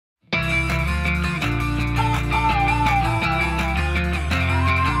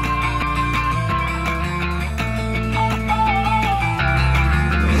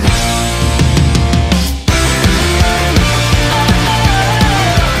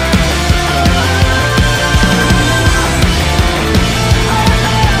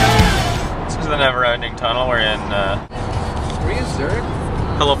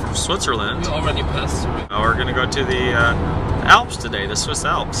Switzerland. We already passed through. We're gonna go to the Alps today, the Swiss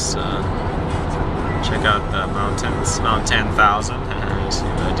Alps. Check out the mountains, Mount 10,000. See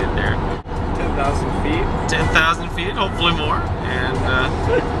what I did there. 10,000 feet? 10,000 feet, hopefully more. And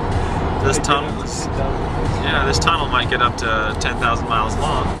this tunnel is, this tunnel might get up to 10,000 miles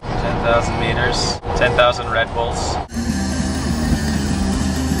long. 10,000 meters, 10,000 Red Bulls.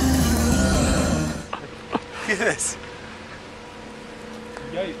 Look at this.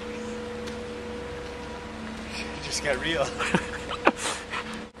 Yikes. It just got real.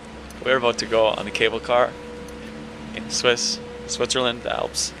 We're about to go on the cable car in Switzerland, the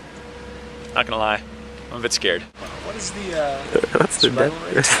Alps. Not gonna lie, I'm a bit scared. What is the What's the survival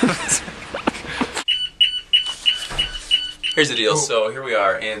rate? Here's the deal. So here we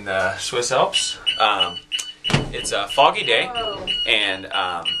are in the Swiss Alps. It's a foggy day, and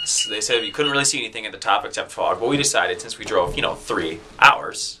they said you couldn't really see anything at the top except fog. But we decided, since we drove, 3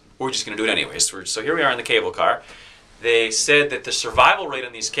 hours, we're just gonna do it anyways. So here we are in the cable car. They said that the survival rate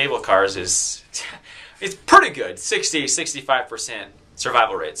on these cable cars is it's pretty good, 60-65%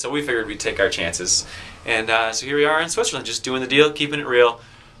 survival rate. So we figured we'd take our chances. And so here we are in Switzerland, just doing the deal, keeping it real,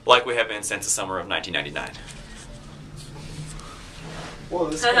 like we have been since the summer of 1999. Whoa,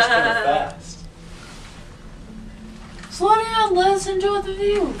 this goes kind of fast. Slow down, let us enjoy the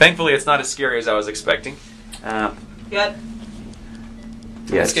view. Thankfully, it's not as scary as I was expecting. Good. Yeah,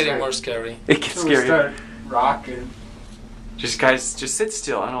 It's getting more scary. It gets So we scary. start rocking. Guys, just sit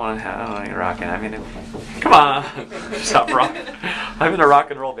still. I don't want any rocking. I mean, come on, stop rocking. I'm in a rock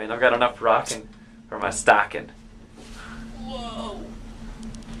and roll band. I've got enough rocking for my stocking. Whoa.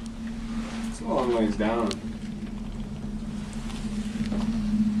 It's a long ways down.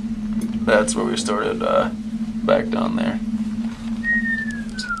 That's where we started, back down there.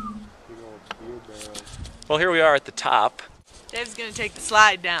 Well, here we are at the top. Dave's gonna take the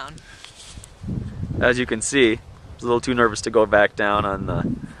slide down. As you can see, I was a little too nervous to go back down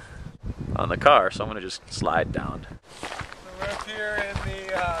on the car, so I'm gonna just slide down. So we're up here in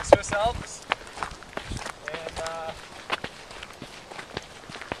the Swiss Alps, and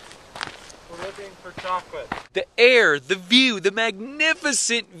we're looking for chocolate. The air, the view, the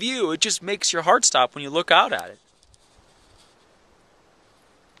magnificent view, it just makes your heart stop when you look out at it.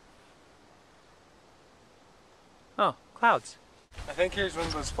 Oh, clouds. I think here's one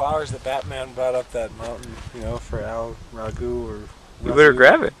of those flowers that Batman brought up that mountain, for Al Ragu or... We better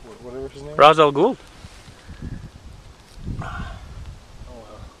grab it. Whatever his name is. Ra's al Ghul.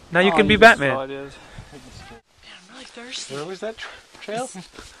 Now you can be Batman. Oh, it is. Man, I'm really thirsty. Where was that trail?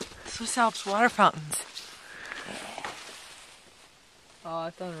 Swiss Alps water fountains. Oh,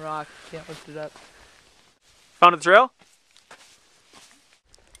 it's on a rock. Can't lift it up. Found a trail?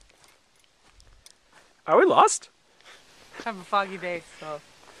 Are we lost? Have a foggy day, so.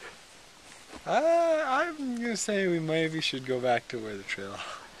 I'm gonna say we maybe should go back to where the trail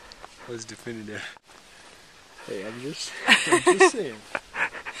was definitive. Hey, I'm just saying.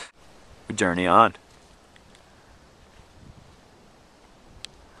 We journey on.